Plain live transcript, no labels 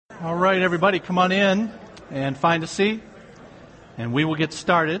All right, everybody, come on in and find a seat, and we will get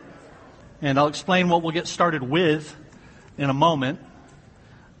started. And I'll explain what we'll get started with in a moment.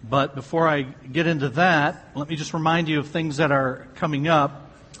 But before I get into that, let me just remind you of things that are coming up.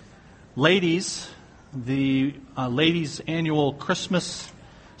 Ladies, the ladies' annual Christmas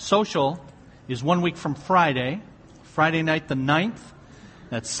social is 1 week from Friday night the 9th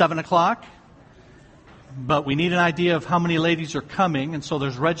at 7 o'clock. But we need an idea of how many ladies are coming, and so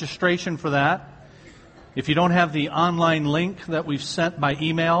there's registration for that. If you don't have the online link that we've sent by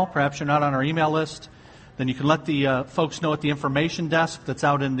email, perhaps you're not on our email list, then you can let the folks know at the information desk that's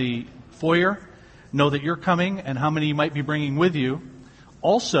out in the foyer know that you're coming and how many you might be bringing with you.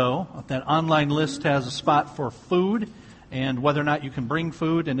 Also, that online list has a spot for food and whether or not you can bring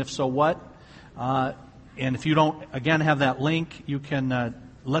food, and if so, what. And if you don't, again, have that link, you can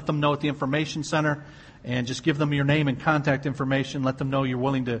let them know at the information center and just give them your name and contact information. Let them know you're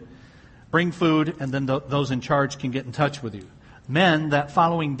willing to bring food, and then those in charge can get in touch with you. Men, that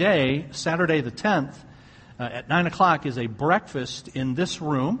following day, Saturday the 10th, at 9 o'clock is a breakfast in this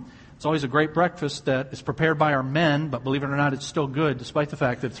room. It's always a great breakfast that is prepared by our men, but believe it or not, it's still good, despite the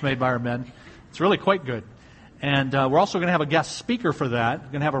fact that it's made by our men. It's really quite good. And we're also going to have a guest speaker for that. We're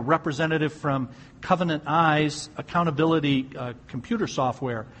going to have a representative from Covenant Eyes Accountability computer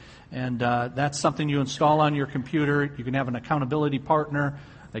software. And that's something you install on your computer. You can have an accountability partner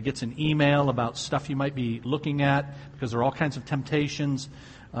that gets an email about stuff you might be looking at, because there are all kinds of temptations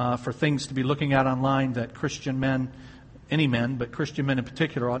for things to be looking at online that Christian men, any men, but Christian men in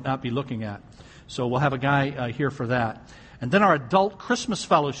particular, ought not be looking at. So we'll have a guy here for that. And then our adult Christmas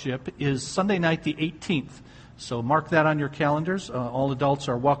fellowship is Sunday night the 18th. So mark that on your calendars. All adults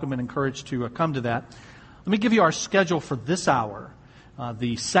are welcome and encouraged to come to that. Let me give you our schedule for this hour.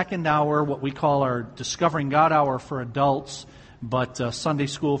 The second hour, what we call our Discovering God hour for adults, but Sunday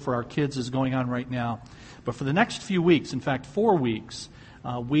school for our kids is going on right now. But for the next few weeks, in fact 4 weeks,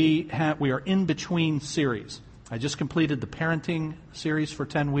 we are in between series. I just completed the parenting series for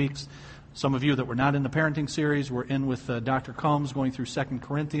 10 weeks. Some of you that were not in the parenting series were in with Dr. Combs going through 2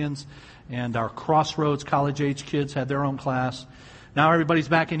 Corinthians, and our Crossroads college-age kids had their own class. Now everybody's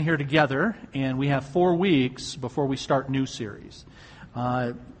back in here together, and we have 4 weeks before we start new series.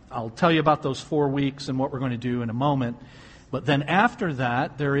 I'll tell you about those 4 weeks and what we're going to do in a moment. But then after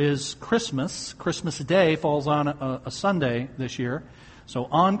that, there is Christmas. Christmas Day falls on a Sunday this year. So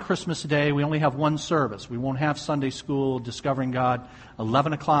on Christmas Day, we only have one service. We won't have Sunday school, Discovering God.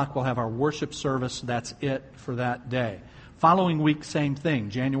 11 o'clock, we'll have our worship service. That's it for that day. Following week, same thing.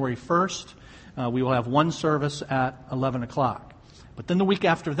 January 1st, we will have one service at 11 o'clock. But then the week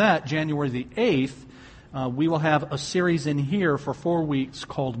after that, January the 8th, we will have a series in here for 4 weeks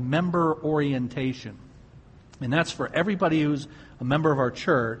called Member Orientation. And that's for everybody who's a member of our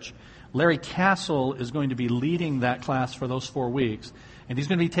church. Larry Castle is going to be leading that class for those 4 weeks. And he's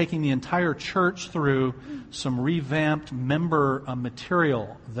going to be taking the entire church through some revamped member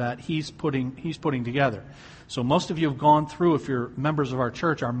material that he's putting together. So most of you have gone through, if you're members of our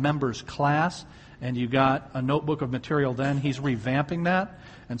church, our members class, and you got a notebook of material then. He's revamping that.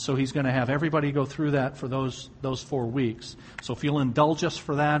 And so he's going to have everybody go through that for those 4 weeks. So if you'll indulge us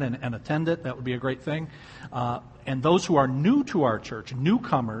for that and attend it, that would be a great thing. And those who are new to our church,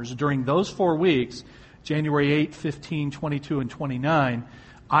 newcomers, during those 4 weeks, January 8, 15, 22, and 29,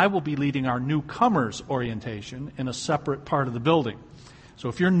 I will be leading our newcomers orientation in a separate part of the building. So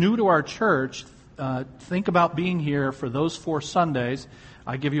if you're new to our church, think about being here for those 4 Sundays.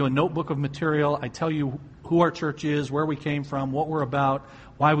 I give you a notebook of material. I tell you who our church is, where we came from, what we're about,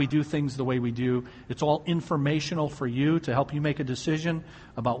 why we do things the way we do. It's all informational for you to help you make a decision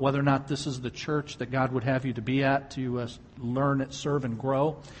about whether or not this is the church that God would have you to be at, to learn, serve, and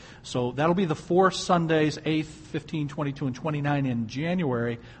grow. So that'll be the 4 Sundays, 8th, 15, 22, and 29 in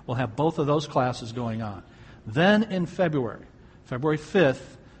January. We'll have both of those classes going on. Then in February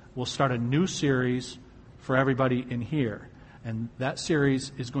 5th, we'll start a new series for everybody in here. And that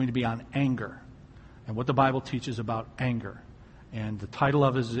series is going to be on anger and what the Bible teaches about anger. And the title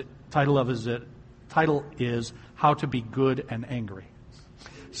is How to Be Good and Angry.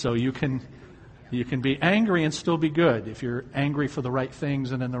 So you can be angry and still be good if you're angry for the right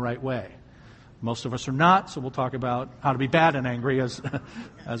things and in the right way. Most of us are not, so we'll talk about how to be bad and angry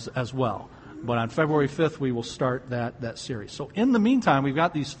as well. But on February 5th, we will start that series. So in the meantime, we've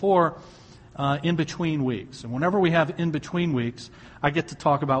got these 4 in-between weeks. And whenever we have in-between weeks, I get to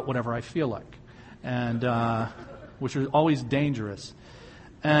talk about whatever I feel like, and which is always dangerous.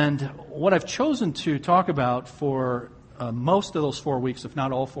 And what I've chosen to talk about for most of those 4 weeks, if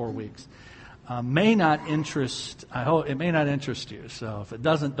not all 4 weeks, may not interest, I hope it may not interest you. So if it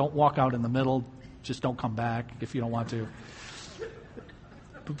doesn't, don't walk out in the middle. Just don't come back if you don't want to.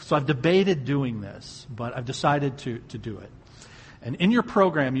 So I've debated doing this, but I've decided to do it. And in your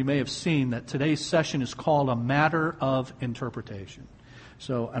program, you may have seen that today's session is called A Matter of Interpretation.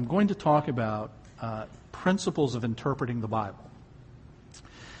 So I'm going to talk about principles of interpreting the Bible.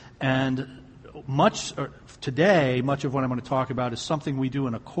 And today, much of what I'm going to talk about is something we do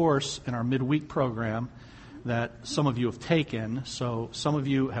in a course in our midweek program that some of you have taken. So some of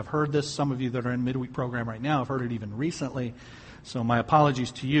you have heard this. Some of you that are in midweek program right now have heard it even recently. So my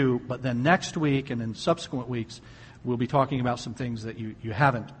apologies to you. But then next week and in subsequent weeks, we'll be talking about some things that you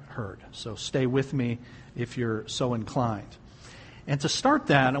haven't heard. So stay with me if you're so inclined. And to start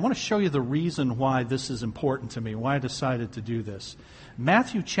that, I want to show you the reason why this is important to me, why I decided to do this.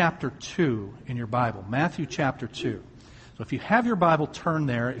 Matthew chapter 2 in your Bible. Matthew chapter 2. So if you have your Bible, turn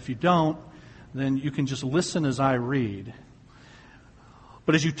there. If you don't, then you can just listen as I read.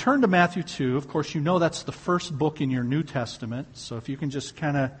 But as you turn to Matthew 2, of course, you know that's the first book in your New Testament. So if you can just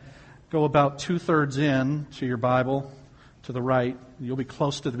kind of go about 2/3 in to your Bible to the right, you'll be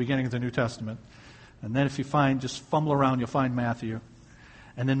close to the beginning of the New Testament. And then if you just fumble around, you'll find Matthew.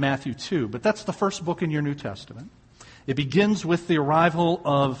 And then Matthew 2. But that's the first book in your New Testament. It begins with the arrival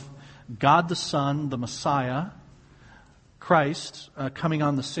of God the Son, the Messiah, Christ, coming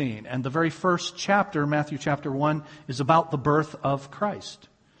on the scene. And the very first chapter, Matthew chapter 1, is about the birth of Christ.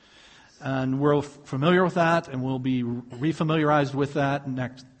 And we're familiar with that, and we'll be refamiliarized with that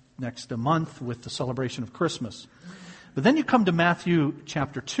next month with the celebration of Christmas. But then you come to Matthew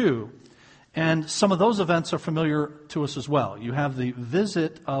chapter 2, and some of those events are familiar to us as well. You have the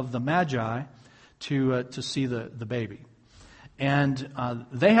visit of the Magi to see the baby. And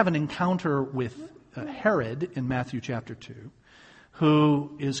they have an encounter with Herod in Matthew chapter 2,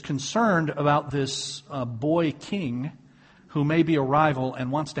 who is concerned about this boy king who may be a rival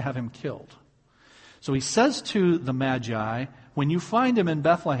and wants to have him killed. So he says to the Magi, when you find him in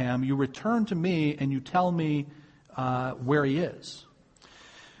Bethlehem, you return to me and you tell me where he is.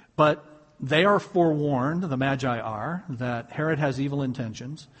 But they are forewarned, the Magi are, that Herod has evil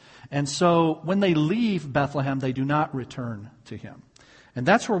intentions. And so when they leave Bethlehem, they do not return to him. And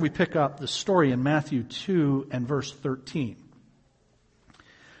that's where we pick up the story in Matthew 2 and verse 13.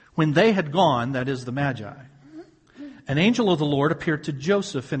 When they had gone, that is the Magi, an angel of the Lord appeared to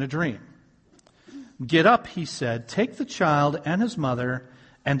Joseph in a dream. Get up, he said, take the child and his mother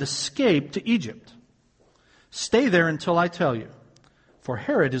and escape to Egypt. Stay there until I tell you, for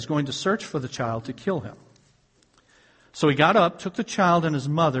Herod is going to search for the child to kill him. So he got up, took the child and his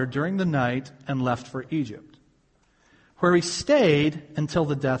mother during the night, and left for Egypt, where he stayed until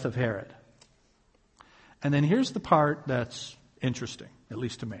the death of Herod. And then here's the part that's interesting, at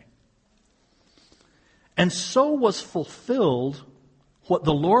least to me. And so was fulfilled what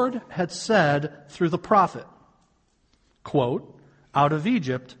the Lord had said through the prophet. Quote, out of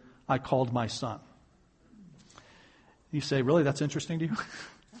Egypt I called my son. You say, really, that's interesting to you?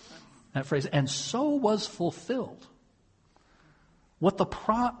 That phrase, and so was fulfilled what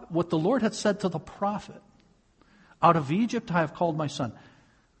the Lord had said to the prophet. Out of Egypt I have called my son.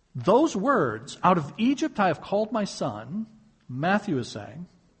 Those words, out of Egypt I have called my son, Matthew is saying,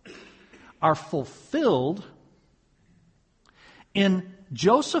 are fulfilled in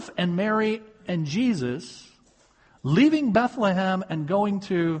Joseph and Mary and Jesus leaving Bethlehem and going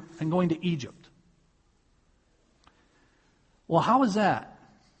to Egypt. Well, how is that?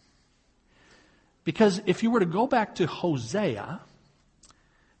 Because if you were to go back to Hosea,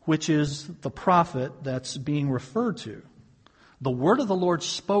 which is the prophet that's being referred to, the word of the Lord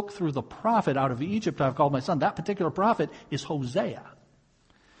spoke through the prophet, out of Egypt I have called my son. That particular prophet is Hosea.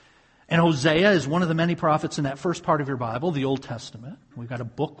 And Hosea is one of the many prophets in that first part of your Bible, the Old Testament. We've got a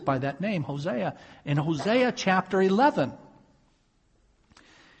book by that name, Hosea. In Hosea chapter 11.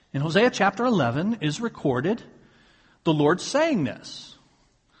 In Hosea chapter 11 is recorded the Lord saying this,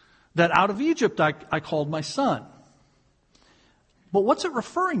 that out of Egypt I called my son. But what's it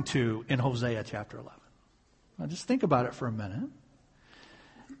referring to in Hosea chapter 11? Now just think about it for a minute.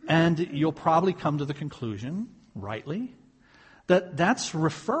 And you'll probably come to the conclusion, rightly, that that's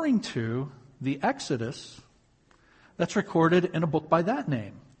referring to the Exodus that's recorded in a book by that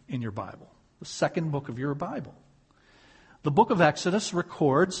name in your Bible, the second book of your Bible. The book of Exodus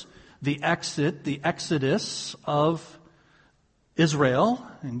records the exodus of Israel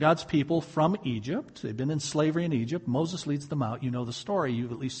and God's people from Egypt. They've been in slavery in Egypt. Moses leads them out. You know the story.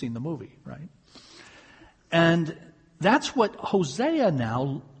 You've at least seen the movie, right? And that's what Hosea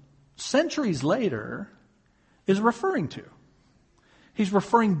now, centuries later, is referring to. He's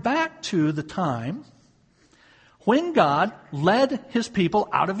referring back to the time when God led his people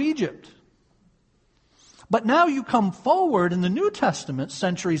out of Egypt. But now you come forward in the New Testament,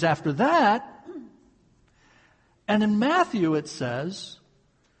 centuries after that, and in Matthew it says,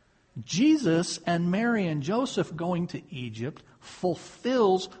 Jesus and Mary and Joseph going to Egypt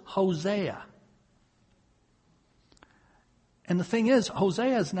fulfills Hosea. And the thing is,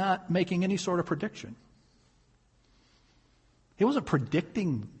 Hosea is not making any sort of prediction. He wasn't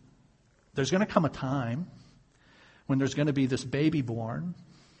predicting there's going to come a time when there's going to be this baby born,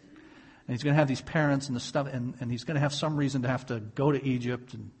 and he's going to have these parents and the stuff, and he's going to have some reason to have to go to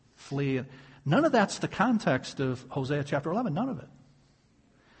Egypt and flee. None of that's the context of Hosea chapter 11, none of it.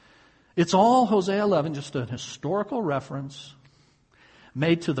 It's all Hosea 11, just a historical reference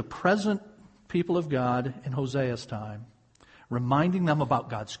made to the present people of God in Hosea's time, reminding them about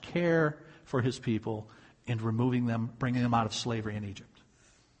God's care for his people and removing them, bringing them out of slavery in Egypt.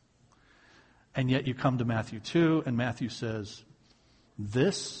 And yet you come to Matthew 2, and Matthew says,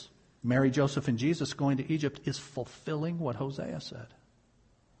 this, Mary, Joseph, and Jesus going to Egypt, is fulfilling what Hosea said.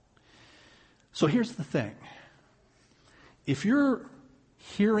 So here's the thing. If you're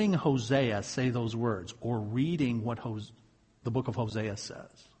hearing Hosea say those words, or reading what the book of Hosea says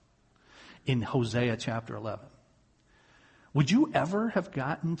in Hosea chapter 11, would you ever have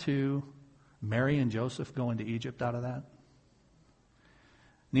gotten to Mary and Joseph going to Egypt out of that? And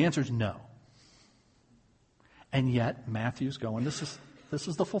the answer is no. And yet Matthew's going, this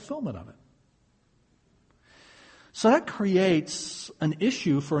is the fulfillment of it. So that creates an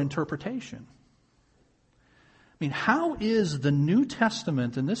issue for interpretation. I mean, how is the New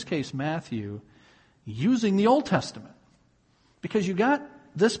Testament, in this case Matthew, using the Old Testament? Because you got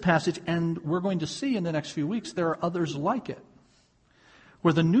this passage, and we're going to see in the next few weeks there are others like it,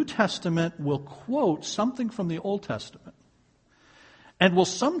 where the New Testament will quote something from the Old Testament and will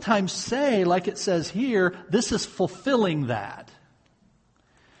sometimes say, like it says here, this is fulfilling that.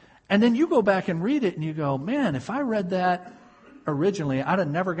 And then you go back and read it and you go, man, if I read that originally, I'd have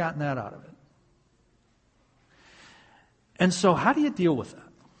never gotten that out of it. And so how do you deal with that?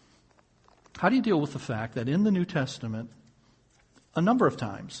 How do you deal with the fact that in the New Testament, a number of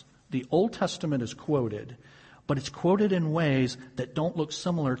times, the Old Testament is quoted, but it's quoted in ways that don't look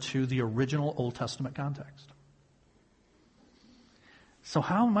similar to the original Old Testament context? So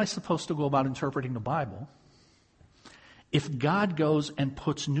how am I supposed to go about interpreting the Bible if God goes and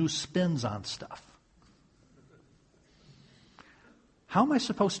puts new spins on stuff? How am I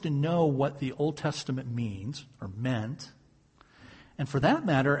supposed to know what the Old Testament means or meant? And for that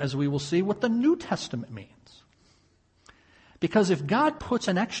matter, as we will see, what the New Testament means. Because if God puts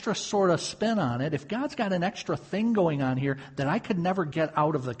an extra sort of spin on it, if God's got an extra thing going on here that I could never get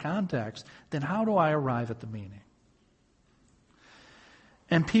out of the context, then how do I arrive at the meaning?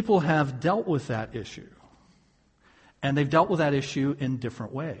 And people have dealt with that issue. And they've dealt with that issue in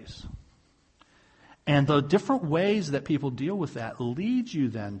different ways. And the different ways that people deal with that lead you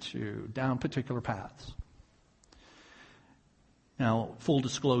then to down particular paths. Now, full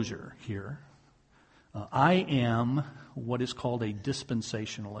disclosure here. I am what is called a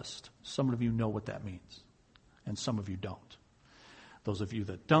dispensationalist. Some of you know what that means, and some of you don't. Those of you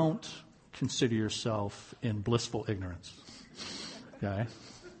that don't, consider yourself in blissful ignorance. Okay?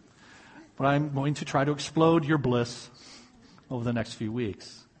 But I'm going to try to explode your bliss over the next few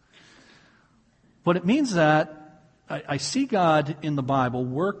weeks. But it means that I see God in the Bible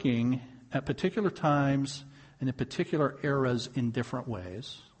working at particular times and in particular eras in different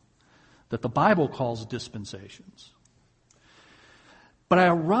ways that the Bible calls dispensations. But I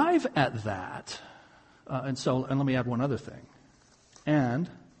arrive at that, and let me add one other thing. And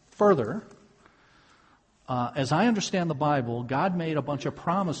further, as I understand the Bible, God made a bunch of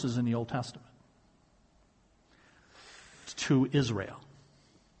promises in the Old Testament to Israel.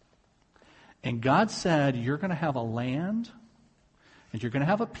 And God said, you're going to have a land, and you're going to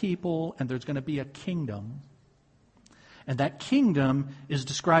have a people, and there's going to be a kingdom. And that kingdom is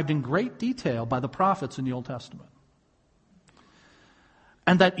described in great detail by the prophets in the Old Testament.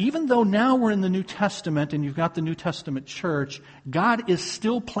 And that even though now we're in the New Testament and you've got the New Testament church, God is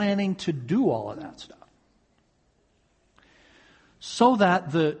still planning to do all of that stuff. So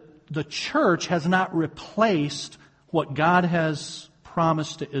that the church has not replaced what God has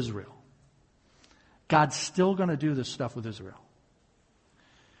promised to Israel. God's still going to do this stuff with Israel.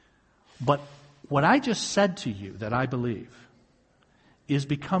 But what I just said to you that I believe is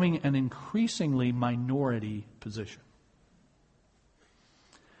becoming an increasingly minority position.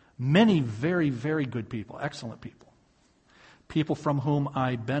 Many very, very good people, excellent people from whom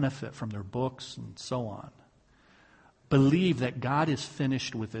I benefit from their books and so on, believe that God is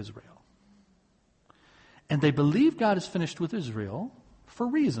finished with Israel. And they believe God is finished with Israel for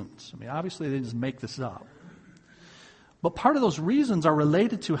reasons. I mean, obviously they didn't just make this up. But part of those reasons are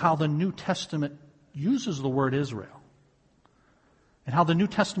related to how the New Testament uses the word Israel and how the New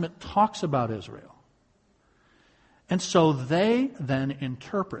Testament talks about Israel. And so they then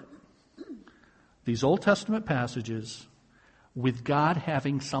interpret these Old Testament passages with God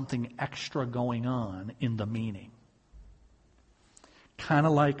having something extra going on in the meaning. Kind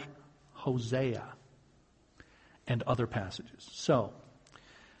of like Hosea and other passages. So,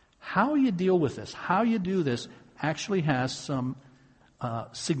 how you deal with this, how you do this, actually has some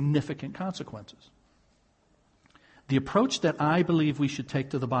significant consequences. The approach that I believe we should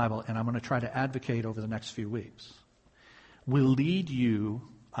take to the Bible, and I'm going to try to advocate over the next few weeks, will lead you,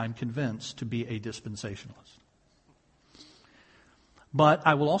 I'm convinced, to be a dispensationalist. But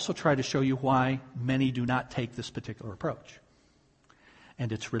I will also try to show you why many do not take this particular approach.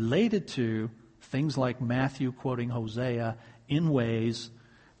 And it's related to things like Matthew quoting Hosea in ways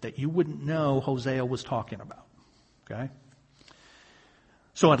that you wouldn't know Hosea was talking about. Okay?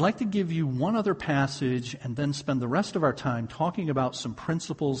 So I'd like to give you one other passage and then spend the rest of our time talking about some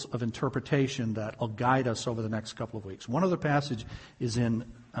principles of interpretation that will guide us over the next couple of weeks. One other passage is in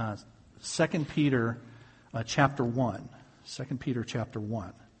 2 Peter chapter 1. 2 Peter chapter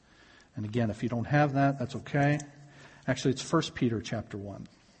 1. And again, if you don't have that, that's okay. Actually, it's 1 Peter chapter 1.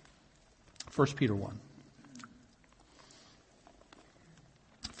 1 Peter 1.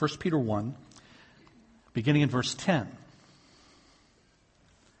 1 Peter 1, beginning in verse 10.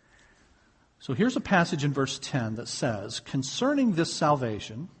 So here's a passage in verse 10 that says, "Concerning this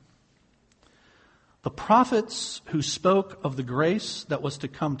salvation, the prophets who spoke of the grace that was to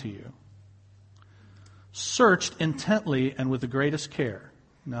come to you searched intently and with the greatest care."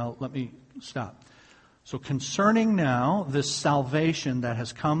 Now, let me stop. So concerning now this salvation that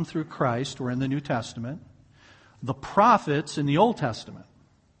has come through Christ, we're in the New Testament, the prophets in the Old Testament,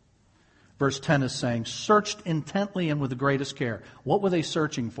 verse 10 is saying, searched intently and with the greatest care. What were they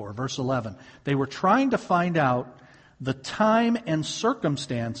searching for? Verse 11. They were trying to find out the time and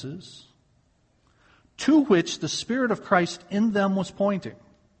circumstances to which the Spirit of Christ in them was pointing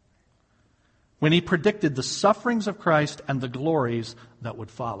when He predicted the sufferings of Christ and the glories that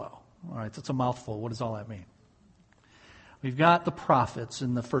would follow. All right, that's a mouthful. What does all that mean? We've got the prophets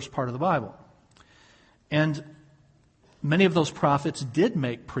in the first part of the Bible. And many of those prophets did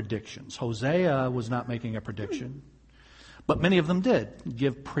make predictions. Hosea was not making a prediction, but many of them did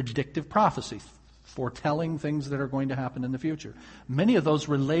give predictive prophecy, foretelling things that are going to happen in the future. Many of those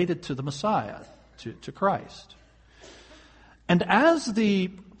related to the Messiah, to Christ. And as the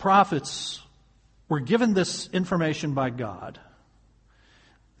prophets were given this information by God,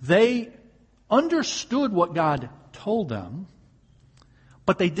 they understood what God told them,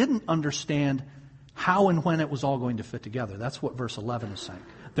 but they didn't understand how and when it was all going to fit together. That's what verse 11 is saying.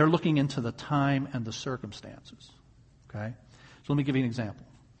 They're looking into the time and the circumstances. Okay? So let me give you an example.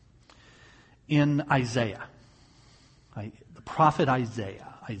 In Isaiah, the prophet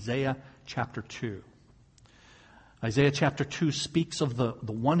Isaiah chapter 2. Isaiah chapter 2 speaks of the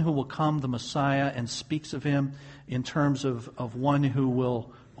one who will come, the Messiah, and speaks of Him in terms of one who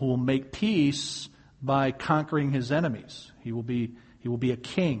will make peace by conquering His enemies. He will be a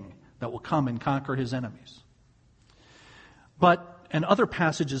king that will come and conquer His enemies. And other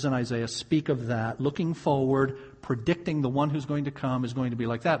passages in Isaiah speak of that, looking forward, predicting the one who's going to come is going to be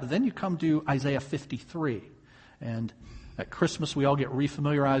like that. But then you come to Isaiah 53. And at Christmas we all get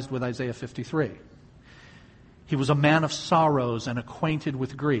refamiliarized with Isaiah 53. He was a man of sorrows and acquainted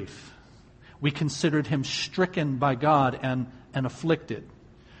with grief. We considered Him stricken by God and afflicted.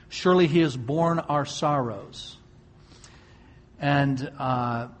 Surely He has borne our sorrows. And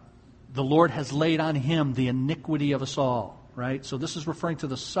the Lord has laid on Him the iniquity of us all. Right? So this is referring to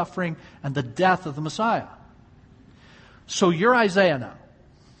the suffering and the death of the Messiah. So you're Isaiah now.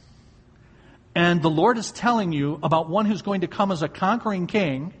 And the Lord is telling you about one who's going to come as a conquering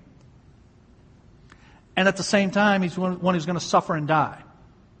king. And at the same time, He's one who's going to suffer and die.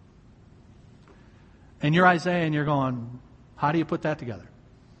 And you're Isaiah and you're going, how do you put that together?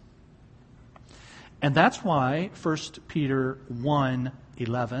 And that's why 1 Peter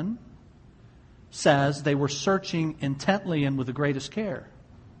 1:11 says they were searching intently and with the greatest care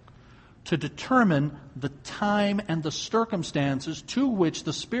to determine the time and the circumstances to which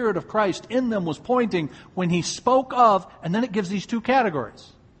the Spirit of Christ in them was pointing when He spoke of, and then it gives these two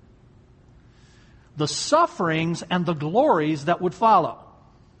categories: the sufferings and the glories that would follow.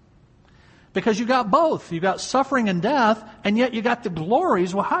 Because you got both. You got suffering and death, and yet you got the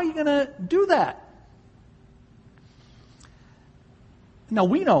glories. Well, how are you going to do that? Now,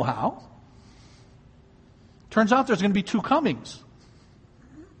 we know how. Turns out there's going to be two comings.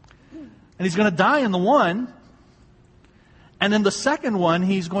 And he's going to die in the one, and in the second one,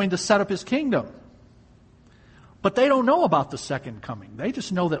 he's going to set up his kingdom. But they don't know about the second coming. They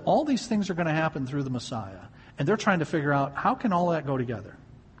just know that all these things are going to happen through the Messiah. And they're trying to figure out, how can all that go together?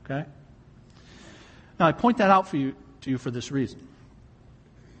 Okay? Now, I point that out to you for this reason.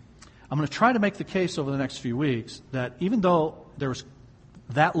 I'm going to try to make the case over the next few weeks that even though there's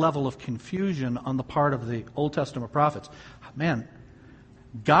that level of confusion on the part of the Old Testament prophets, man,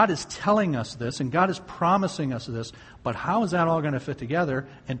 God is telling us this, and God is promising us this, but how is that all going to fit together?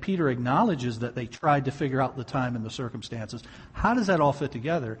 And Peter acknowledges that they tried to figure out the time and the circumstances. How does that all fit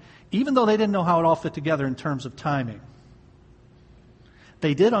together? Even though they didn't know how it all fit together in terms of timing,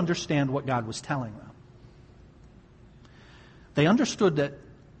 they did understand what God was telling them. They understood that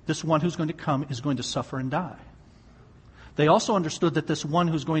this one who's going to come is going to suffer and die. They also understood that this one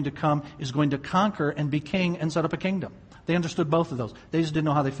who's going to come is going to conquer and be king and set up a kingdom. They understood both of those. They just didn't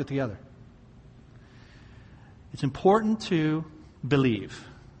know how they fit together. It's important to believe,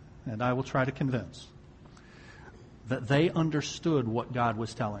 and I will try to convince, that they understood what God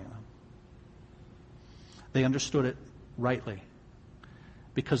was telling them. They understood it rightly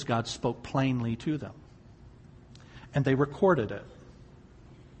because God spoke plainly to them. And they recorded it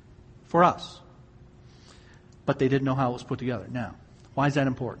for us. But they didn't know how it was put together. Now, why is that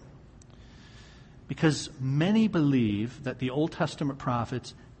important? Because many believe that the Old Testament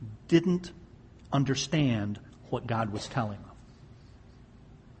prophets didn't understand what God was telling them.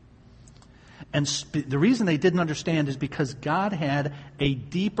 And the reason they didn't understand is because God had a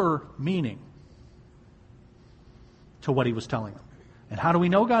deeper meaning to what he was telling them. And how do we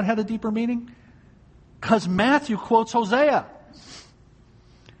know God had a deeper meaning? Because Matthew quotes Hosea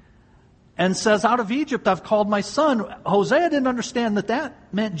and says, out of Egypt I've called my son. Hosea didn't understand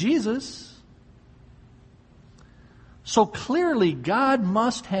that meant Jesus. So clearly God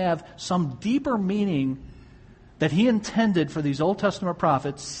must have some deeper meaning that he intended for these Old Testament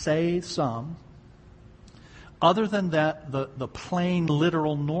prophets, say some, other than that the plain,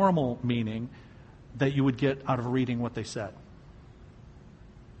 literal, normal meaning that you would get out of reading what they said.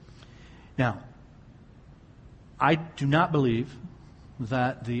 Now, I do not believe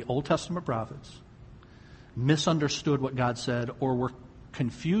that the Old Testament prophets misunderstood what God said or were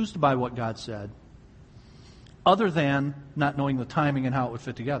confused by what God said, other than not knowing the timing and how it would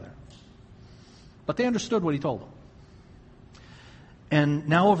fit together. But they understood what he told them. And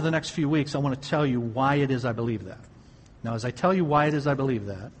now over the next few weeks, I want to tell you why it is I believe that. Now, as I tell you why it is I believe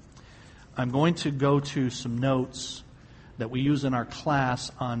that, I'm going to go to some notes that we use in our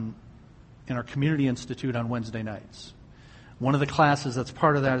class in our Community Institute on Wednesday nights. One of the classes that's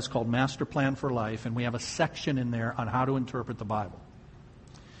part of that is called Master Plan for Life, and we have a section in there on how to interpret the Bible.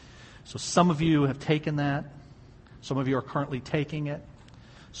 So some of you have taken that. Some of you are currently taking it.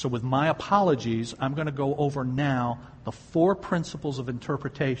 So with my apologies, I'm going to go over now the 4 principles of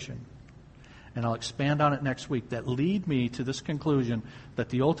interpretation, and I'll expand on it next week, that lead me to this conclusion that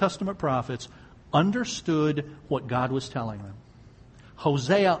the Old Testament prophets understood what God was telling them.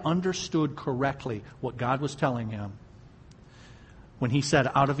 Hosea understood correctly what God was telling him when he said,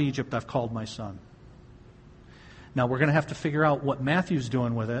 out of Egypt I've called my son. Now we're going to have to figure out what Matthew's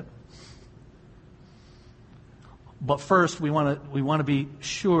doing with it. But first, we want to be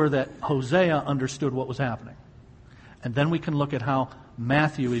sure that Hosea understood what was happening. And then we can look at how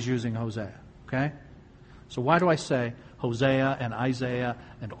Matthew is using Hosea. Okay? So why do I say Hosea and Isaiah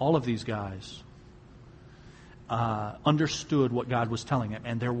and all of these guys understood what God was telling him,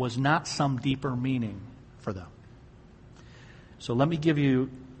 and there was not some deeper meaning for them? So let me give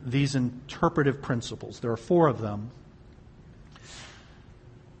you these interpretive principles. There are 4 of them,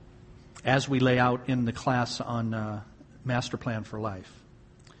 as we lay out in the class on Master Plan for Life.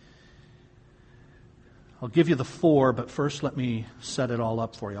 I'll give you the 4, but first let me set it all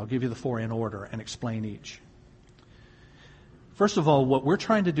up for you. I'll give you the 4 in order and explain each. First of all, what we're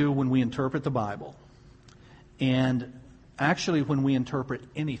trying to do when we interpret the Bible, and actually when we interpret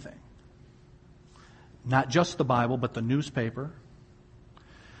anything, not just the Bible, but the newspaper,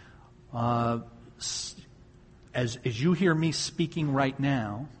 as you hear me speaking right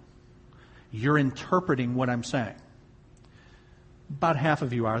now, you're interpreting what I'm saying. About half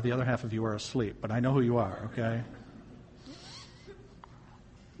of you are. The other half of you are asleep. But I know who you are, okay?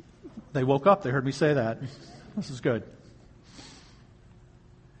 They woke up. They heard me say that. This is good.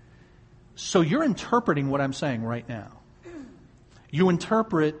 So you're interpreting what I'm saying right now. You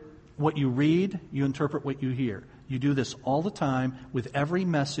interpret what you read. You interpret what you hear. You do this all the time with every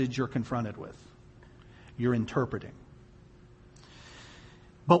message you're confronted with. You're interpreting.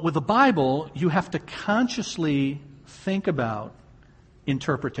 But with the Bible, you have to consciously think about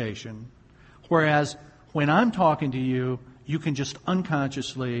interpretation, whereas when I'm talking to you, you can just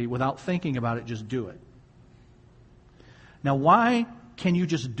unconsciously, without thinking about it, just do it. Now, why can you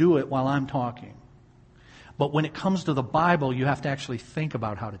just do it while I'm talking? But when it comes to the Bible, you have to actually think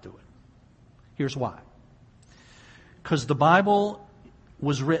about how to do it. Here's why. Because the Bible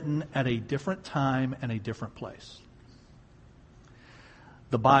was written at a different time and a different place.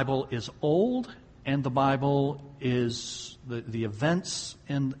 The Bible is old, and the Bible is the events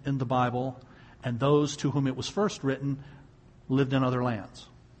in the Bible, and those to whom it was first written lived in other lands.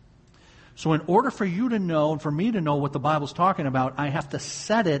 So in order for you to know, and for me to know what the Bible's talking about, I have to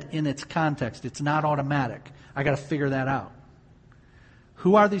set it in its context. It's not automatic. I got to figure that out.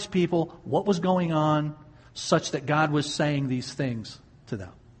 Who are these people? What was going on such that God was saying these things to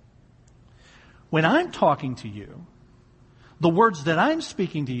them? When I'm talking to you, the words that I'm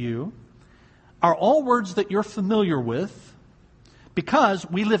speaking to you are all words that you're familiar with because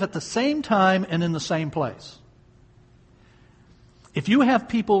we live at the same time and in the same place. If you have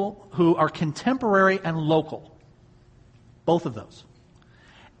people who are contemporary and local, both of those,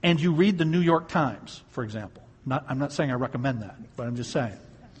 and you read the New York Times, for example, I'm not saying I recommend that, but I'm just saying.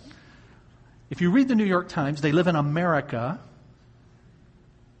 If you read the New York Times, they live in America.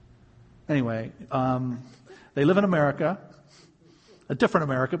 Anyway, they live in America, a different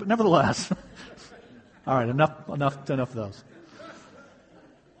America, but nevertheless. All right, enough of those.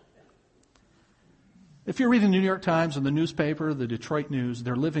 If you're reading the New York Times and the newspaper, the Detroit News,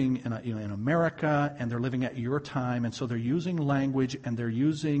 they're living in America, and they're living at your time, and so they're using language, and they're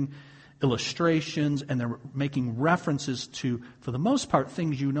using illustrations, and they're making references to, for the most part,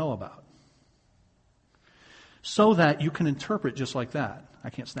 things you know about, so that you can interpret just like that.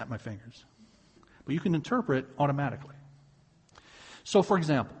 I can't snap my fingers, but you can interpret automatically. So, for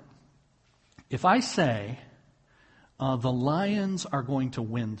example, if I say, the Lions are going to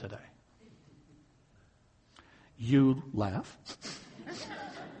win today, you laugh.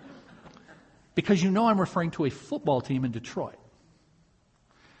 Because you know I'm referring to a football team in Detroit.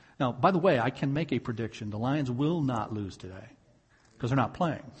 Now, by the way, I can make a prediction. The Lions will not lose today because they're not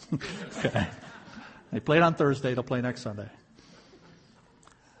playing. Okay. They played on Thursday. They'll play next Sunday.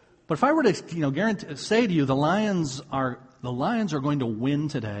 But if I were to say to you the Lions are going to win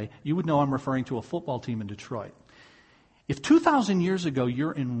today, you would know I'm referring to a football team in Detroit. If 2,000 years ago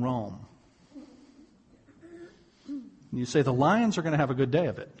you're in Rome, and you say the Lions are going to have a good day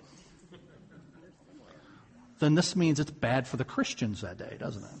of it, then this means it's bad for the Christians that day,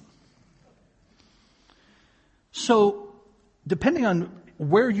 doesn't it? So, depending on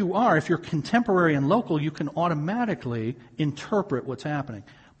where you are, if you're contemporary and local, you can automatically interpret what's happening.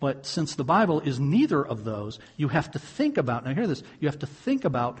 But since the Bible is neither of those, you have to think about, now hear this, you have to think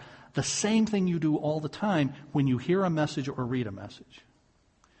about the same thing you do all the time when you hear a message or read a message.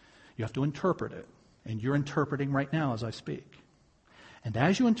 You have to interpret it. And you're interpreting right now as I speak. And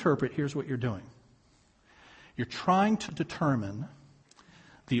as you interpret, here's what you're doing. You're trying to determine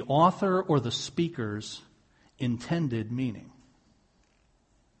the author or the speaker's intended meaning.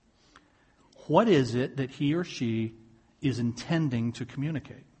 What is it that he or she is intending to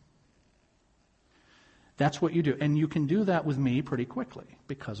communicate? That's what you do. And you can do that with me pretty quickly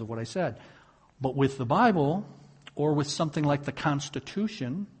because of what I said. But with the Bible, or with something like the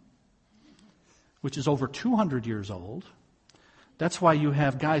Constitution, which is over 200 years old. That's why you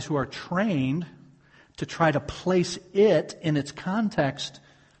have guys who are trained to try to place it in its context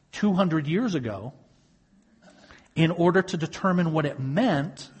 200 years ago in order to determine what it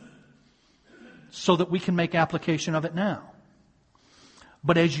meant so that we can make application of it now.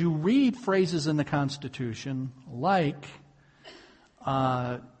 But as you read phrases in the Constitution like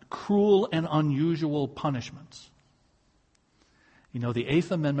cruel and unusual punishments, the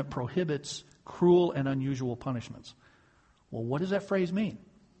Eighth Amendment prohibits cruel and unusual punishments. Well, what does that phrase mean?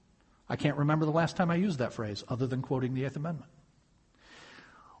 I can't remember the last time I used that phrase other than quoting the Eighth Amendment.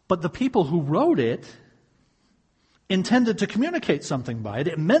 But the people who wrote it intended to communicate something by it.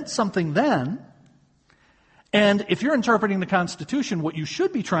 It meant something then. And if you're interpreting the Constitution, what you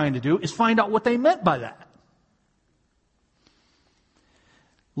should be trying to do is find out what they meant by that.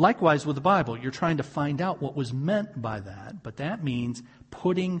 Likewise with the Bible, you're trying to find out what was meant by that, but that means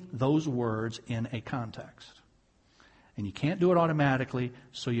putting those words in a context. And you can't do it automatically,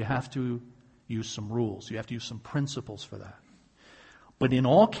 so you have to use some rules. You have to use some principles for that. But in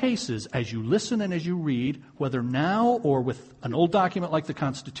all cases, as you listen and as you read, whether now or with an old document like the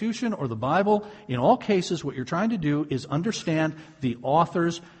Constitution or the Bible, in all cases what you're trying to do is understand the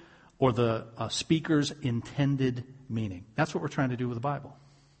author's or the speaker's intended meaning. That's what we're trying to do with the Bible.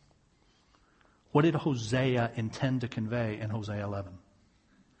 What did Hosea intend to convey in Hosea 11?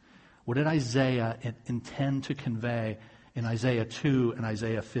 What did Isaiah intend to convey in Isaiah 2 and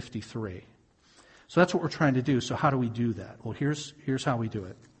Isaiah 53? So that's what we're trying to do. So how do we do that? Well, here's how we do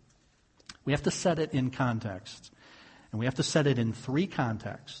it. We have to set it in context. And we have to set it in three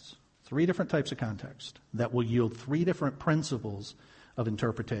contexts, three different types of context that will yield three different principles of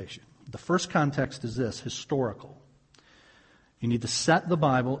interpretation. The first context is this, historical. You need to set the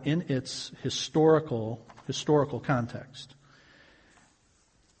Bible in its historical context.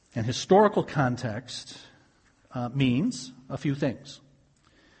 And historical context means a few things.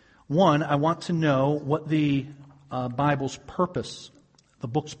 One, I want to know what the Bible's purpose, the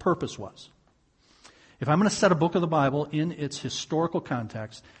book's purpose was. If I'm going to set a book of the Bible in its historical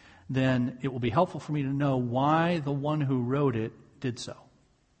context, then it will be helpful for me to know why the one who wrote it did so.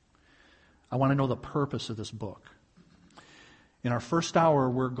 I want to know the purpose of this book. In our first hour,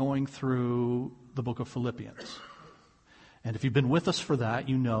 we're going through the book of Philippians. And if you've been with us for that,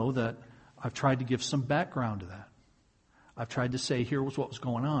 you know that I've tried to give some background to that. I've tried to say, here was what was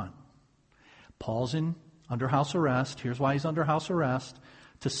going on. Paul's under house arrest. Here's why he's under house arrest.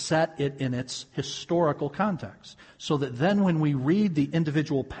 To set it in its historical context. So that then when we read the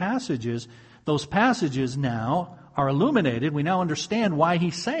individual passages, those passages now are illuminated. We now understand why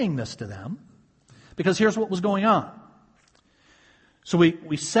he's saying this to them. Because here's what was going on. So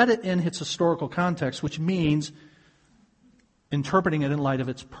we set it in its historical context, which means interpreting it in light of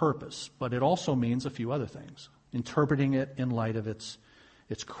its purpose. But it also means a few other things. Interpreting it in light of its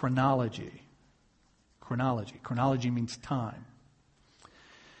chronology. Chronology means time.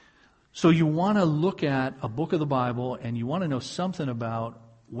 So you want to look at a book of the Bible and you want to know something about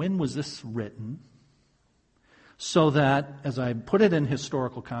when was this written, so that as I put it in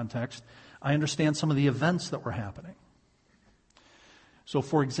historical context, I understand some of the events that were happening. So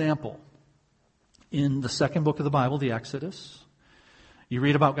for example, in the second book of the Bible, the Exodus, you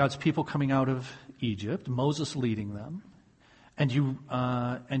read about God's people coming out of Egypt, Moses leading them, and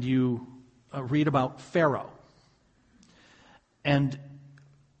you read about Pharaoh. And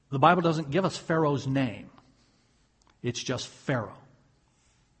the Bible doesn't give us Pharaoh's name. It's just Pharaoh.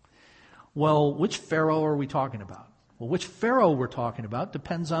 Well, which Pharaoh are we talking about? Well, which Pharaoh we're talking about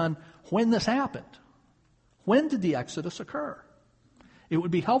depends on when this happened. When did the Exodus occur? It would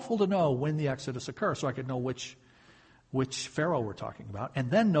be helpful to know when the Exodus occurred so I could know which Pharaoh we're talking about,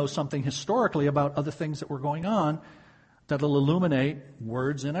 and then know something historically about other things that were going on that'll illuminate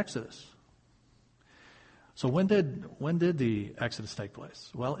words in Exodus. So when did the Exodus take place?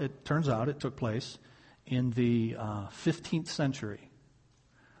 Well, it turns out it took place in the 15th century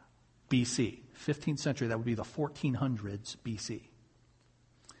BC. 15th century, that would be the 1400s BC.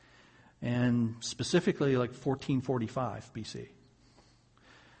 And specifically like 1445 BC.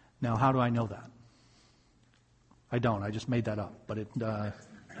 Now, how do I know that? I don't. I just made that up. But it does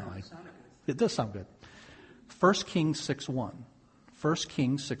sound good. 1 Kings 6:1. 1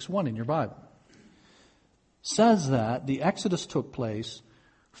 Kings 6:1 in your Bible says that the Exodus took place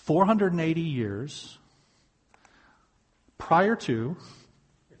 480 years prior to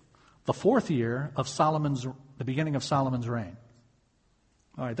the fourth year of the beginning of Solomon's reign.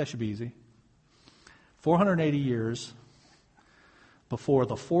 All right, that should be easy. 480 years before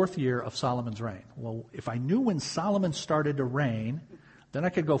the fourth year of Solomon's reign. Well, if I knew when Solomon started to reign, then I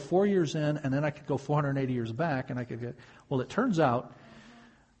could go 4 years in, and then I could go 480 years back, and I could get... Well, it turns out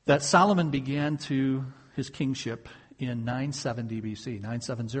that Solomon began his kingship in 970 BC,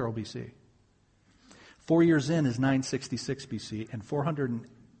 970 BC. 4 years in is 966 BC, and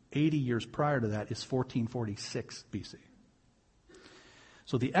 480 years prior to that is 1446 BC.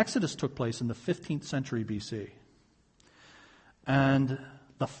 So the Exodus took place in the 15th century BC. And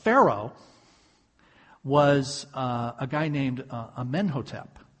the Pharaoh was a guy named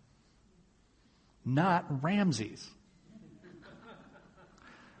Amenhotep, not Ramses,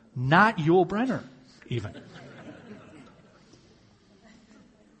 not Yul Brynner even.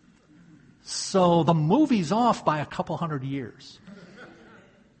 So the movie's off by a couple hundred years.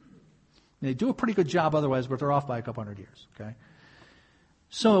 They do a pretty good job otherwise, but they're off by a couple hundred years, okay?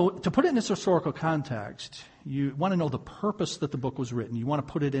 So to put it in its historical context, you want to know the purpose that the book was written. You want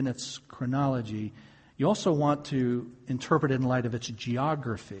to put it in its chronology. You also want to interpret it in light of its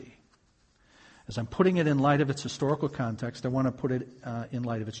geography. As I'm putting it in light of its historical context, I want to put it in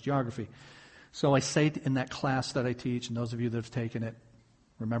light of its geography. So I say in that class that I teach, and those of you that have taken it,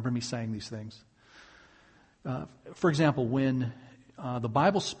 remember me saying these things. For example, when the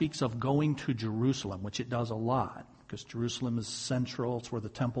Bible speaks of going to Jerusalem, which it does a lot, because Jerusalem is central, it's where the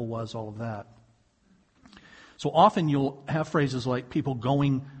temple was, all of that. So often you'll have phrases like people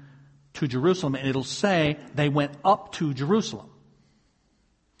going to Jerusalem, and it'll say they went up to Jerusalem.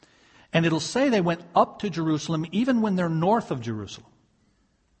 And it'll say they went up to Jerusalem even when they're north of Jerusalem.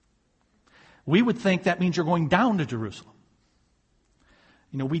 We would think that means you're going down to Jerusalem.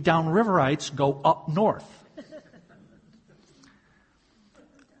 You know, we downriverites go up north.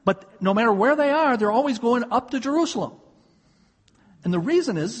 But no matter where they are, they're always going up to Jerusalem. And the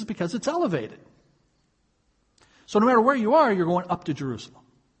reason is because it's elevated. So no matter where you are, you're going up to Jerusalem.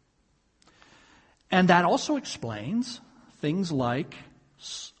 And that also explains things like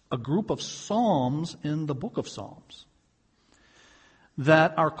a group of psalms in the book of Psalms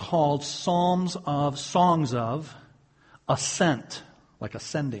that are called songs of ascent, like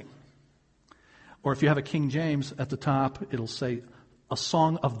ascending. Or if you have a King James at the top, it'll say a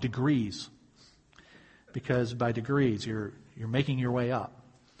song of degrees, because by degrees you're making your way up.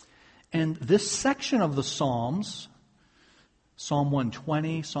 And this section of the Psalms, Psalm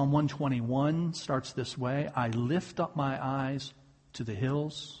 120, Psalm 121 starts this way: I lift up my eyes to the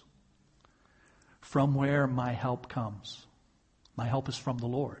hills, from where my help comes. My help is from the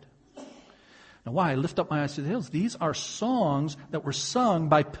Lord. Now, why? I lift up my eyes to the hills. These are songs that were sung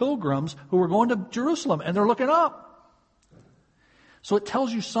by pilgrims who were going to Jerusalem, and they're looking up. So it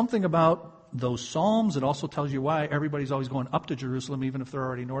tells you something about those psalms. It also tells you why everybody's always going up to Jerusalem, even if they're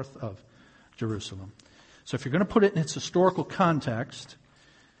already north of Jerusalem. So if you're going to put it in its historical context,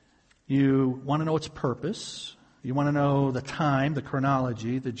 you want to know its purpose. You want to know the time, the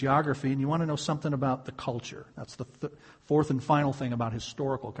chronology, the geography, and you want to know something about the culture. That's the fourth and final thing about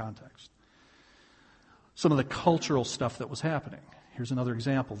historical context. Some of the cultural stuff that was happening. Here's another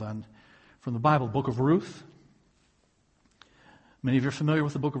example then from the Bible, Book of Ruth. Many of you are familiar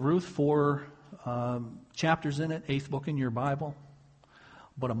with the book of Ruth, 4 chapters in it, 8th book in your Bible,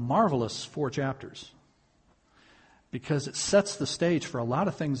 but a marvelous 4 chapters because it sets the stage for a lot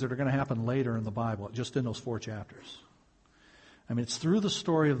of things that are going to happen later in the Bible, just in those 4 chapters. I mean, it's through the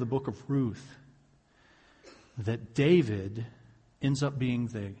story of the book of Ruth that David ends up being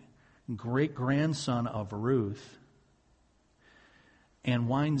the great-grandson of Ruth and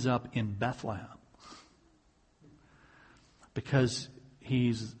winds up in Bethlehem, because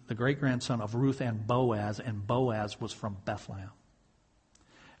he's the great-grandson of Ruth and Boaz was from Bethlehem.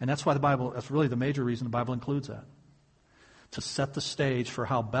 And that's why that's really the major reason the Bible includes that, to set the stage for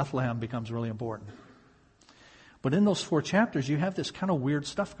how Bethlehem becomes really important. But in those 4 chapters, you have this kind of weird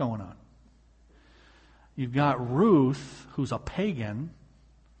stuff going on. You've got Ruth, who's a pagan,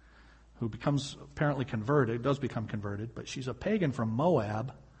 who becomes apparently converted, does become converted, but she's a pagan from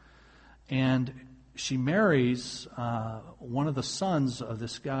Moab, and she marries one of the sons of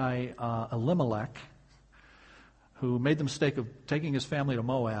this guy, Elimelech, who made the mistake of taking his family to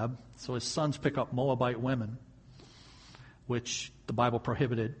Moab. So his sons pick up Moabite women, which the Bible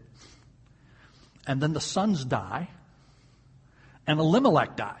prohibited. And then the sons die, and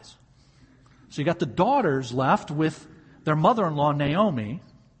Elimelech dies. So you got the daughters left with their mother-in-law, Naomi,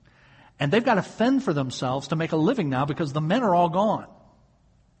 and they've got to fend for themselves to make a living now because the men are all gone.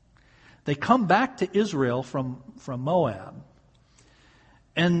 They come back to Israel from Moab.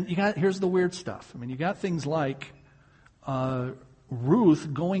 And here's the weird stuff. I mean, you got things like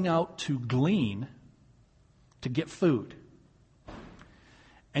Ruth going out to glean to get food.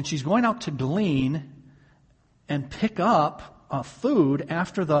 And she's going out to glean and pick up food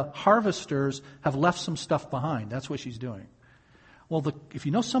after the harvesters have left some stuff behind. That's what she's doing. Well, if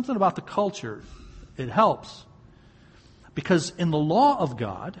you know something about the culture, it helps. Because in the law of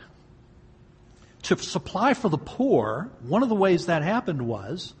God, to supply for the poor, one of the ways that happened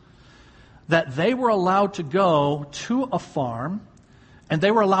was that they were allowed to go to a farm and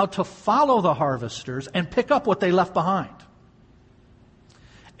they were allowed to follow the harvesters and pick up what they left behind.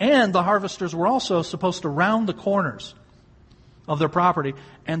 And the harvesters were also supposed to round the corners of their property,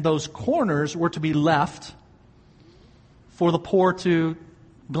 and those corners were to be left for the poor to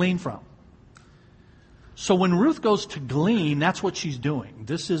glean from. So when Ruth goes to glean, that's what she's doing.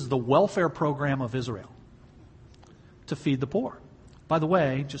 This is the welfare program of Israel, to feed the poor. By the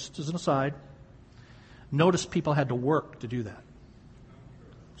way, just as an aside, notice people had to work to do that.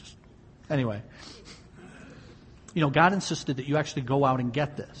 Anyway, God insisted that you actually go out and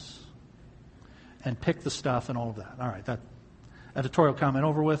get this and pick the stuff and all of that. All right, that editorial comment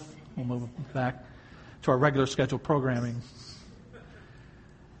over with. We'll move back to our regular scheduled programming.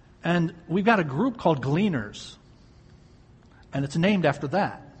 And we've got a group called Gleaners. And it's named after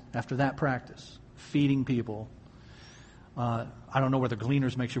that practice, feeding people. I don't know whether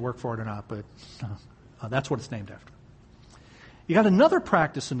Gleaners makes you work for it or not, but that's what it's named after. You got another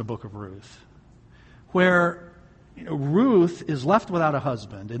practice in the book of Ruth where Ruth is left without a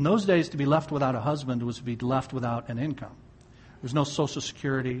husband. In those days, to be left without a husband was to be left without an income. There was no Social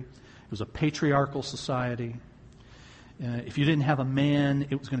Security. It was a patriarchal society. If you didn't have a man,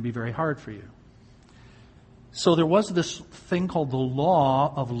 it was going to be very hard for you. So there was this thing called the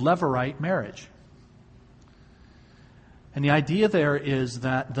law of levirate marriage. And the idea there is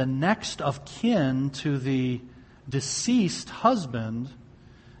that the next of kin to the deceased husband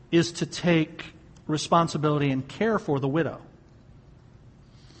is to take responsibility and care for the widow.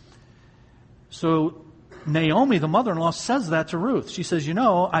 So Naomi, the mother-in-law, says that to Ruth. She says,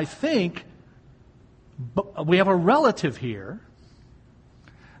 I think we have a relative here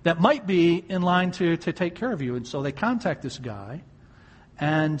that might be in line to take care of you. And so they contact this guy,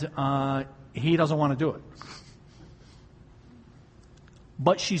 and he doesn't want to do it.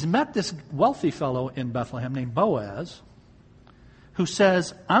 But she's met this wealthy fellow in Bethlehem named Boaz, who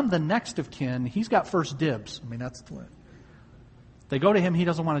says, I'm the next of kin. He's got first dibs. That's the way. They go to him. He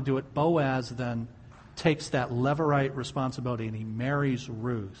doesn't want to do it. Boaz then takes that levirate responsibility, and he marries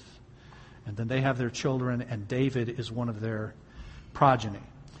Ruth. And then they have their children, and David is one of their progeny.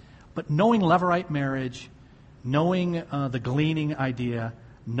 But knowing levirate marriage, knowing the gleaning idea,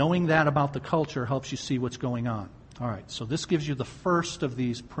 knowing that about the culture helps you see what's going on. All right, so this gives you the first of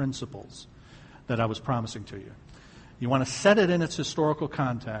these principles that I was promising to you. You want to set it in its historical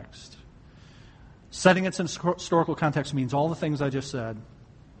context. Setting it in its historical context means all the things I just said,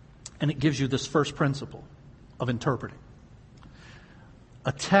 and it gives you this first principle of interpreting.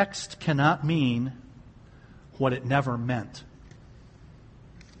 A text cannot mean what it never meant.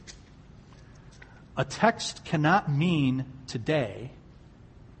 A text cannot mean today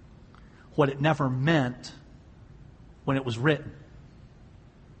what it never meant when it was written.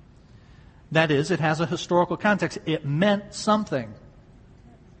 That is, it has a historical context. It meant something.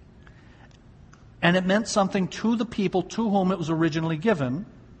 And it meant something to the people to whom it was originally given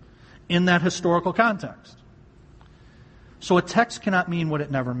in that historical context. So a text cannot mean what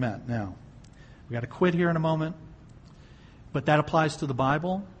it never meant. Now, we've got to quit here in a moment, but that applies to the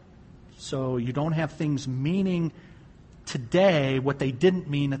Bible. So you don't have things meaning today what they didn't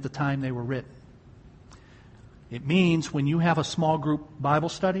mean at the time they were written. It means when you have a small group Bible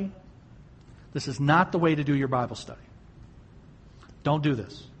study, this is not the way to do your Bible study. Don't do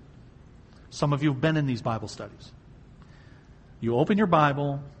this. Some of you have been in these Bible studies. You open your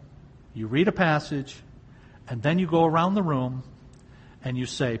Bible, you read a passage, and then you go around the room and you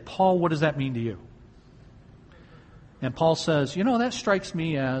say, Paul, what does that mean to you? And Paul says, that strikes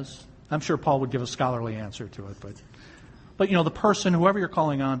me as, I'm sure Paul would give a scholarly answer to it, but the person, whoever you're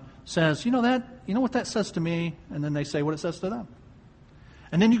calling on, says, you know what that says to me? And then they say what it says to them.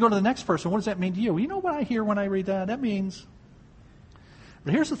 And then you go to the next person, what does that mean to you? You know what I hear when I read that? That means...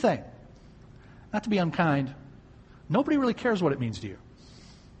 But here's the thing. Not to be unkind, nobody really cares what it means to you.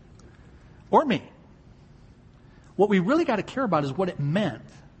 Or me. What we really got to care about is what it meant.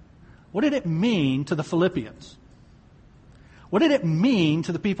 What did it mean to the Philippians? What did it mean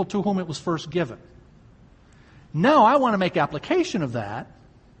to the people to whom it was first given? Now I want to make application of that,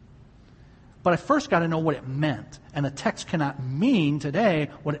 but I first got to know what it meant. And a text cannot mean today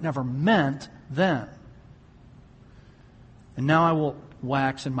what it never meant then. And now I will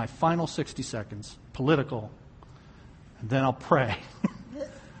wax in my final 60 seconds, political, and then I'll pray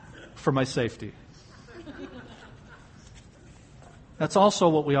for my safety. That's also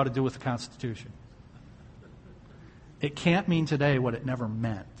what we ought to do with the Constitution. It can't mean today what it never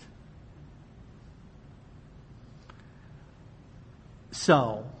meant.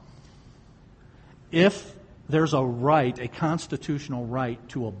 So, if there's a right, a constitutional right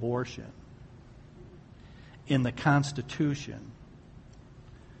to abortion in the Constitution,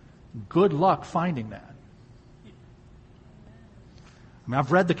 good luck finding that.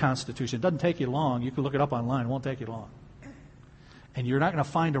 I've read the Constitution. It doesn't take you long. You can look it up online. It won't take you long. And you're not going to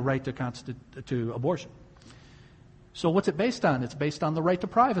find a right to abortion. So what's it based on? It's based on the right to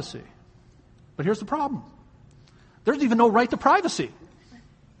privacy. But here's the problem. There's even no right to privacy.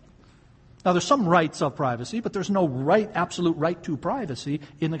 Now, there's some rights of privacy, but there's no absolute right to privacy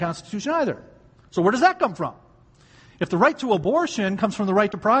in the Constitution either. So where does that come from? If the right to abortion comes from the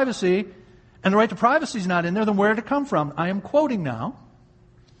right to privacy, and the right to privacy is not in there, then where did it come from? I am quoting now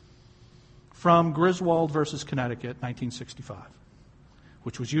from Griswold versus Connecticut, 1965,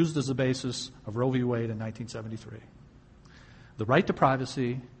 which was used as the basis of Roe v. Wade in 1973. The right to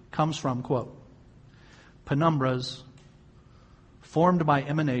privacy comes from, quote, penumbras formed by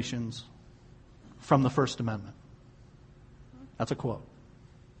emanations from the First Amendment. That's a quote.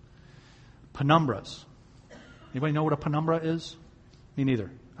 Penumbras. Anybody know what a penumbra is? Me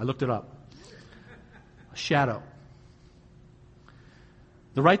neither. I looked it up. A shadow.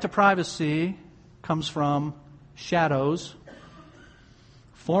 The right to privacy comes from shadows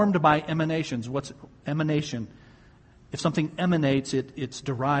formed by emanations. What's emanation? If something emanates, it's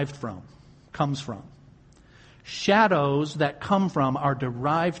derived from, comes from. Shadows that come from are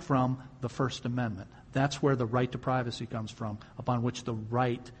derived from the First Amendment. That's where the right to privacy comes from, upon which the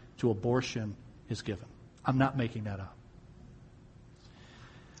right to abortion is given. I'm not making that up.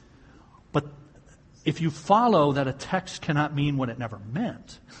 But if you follow that a text cannot mean what it never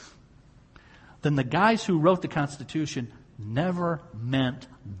meant, then the guys who wrote the Constitution never meant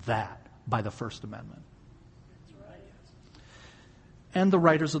that by the First Amendment. And the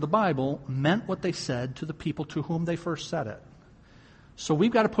writers of the Bible meant what they said to the people to whom they first said it. So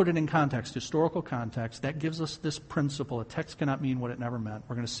we've got to put it in context, historical context. That gives us this principle. A text cannot mean what it never meant.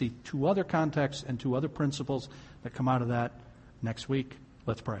 We're going to see two other contexts and two other principles that come out of that next week.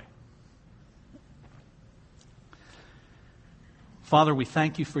 Let's pray. Father, we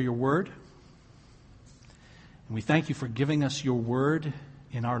thank you for your word. And we thank you for giving us your word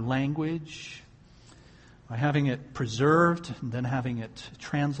in our language, by having it preserved and then having it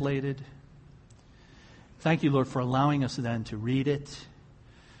translated. Thank you, Lord, for allowing us then to read it,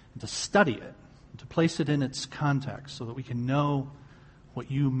 and to study it, and to place it in its context so that we can know what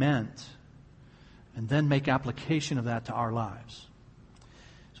you meant and then make application of that to our lives.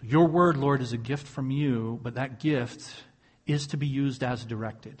 So your word, Lord, is a gift from you, but that gift is to be used as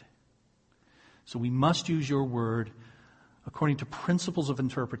directed. So we must use your word according to principles of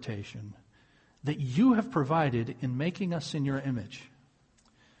interpretation that you have provided in making us in your image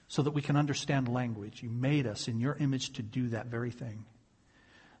so that we can understand language. You made us in your image to do that very thing.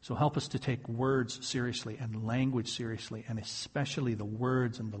 So help us to take words seriously and language seriously, and especially the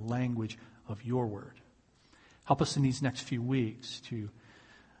words and the language of your word. Help us in these next few weeks to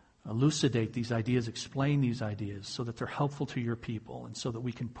elucidate these ideas, explain these ideas so that they're helpful to your people and so that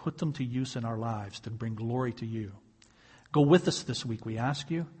we can put them to use in our lives to bring glory to you. Go with us this week, we ask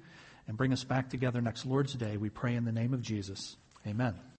you, and bring us back together next Lord's Day. We pray in the name of Jesus. Amen.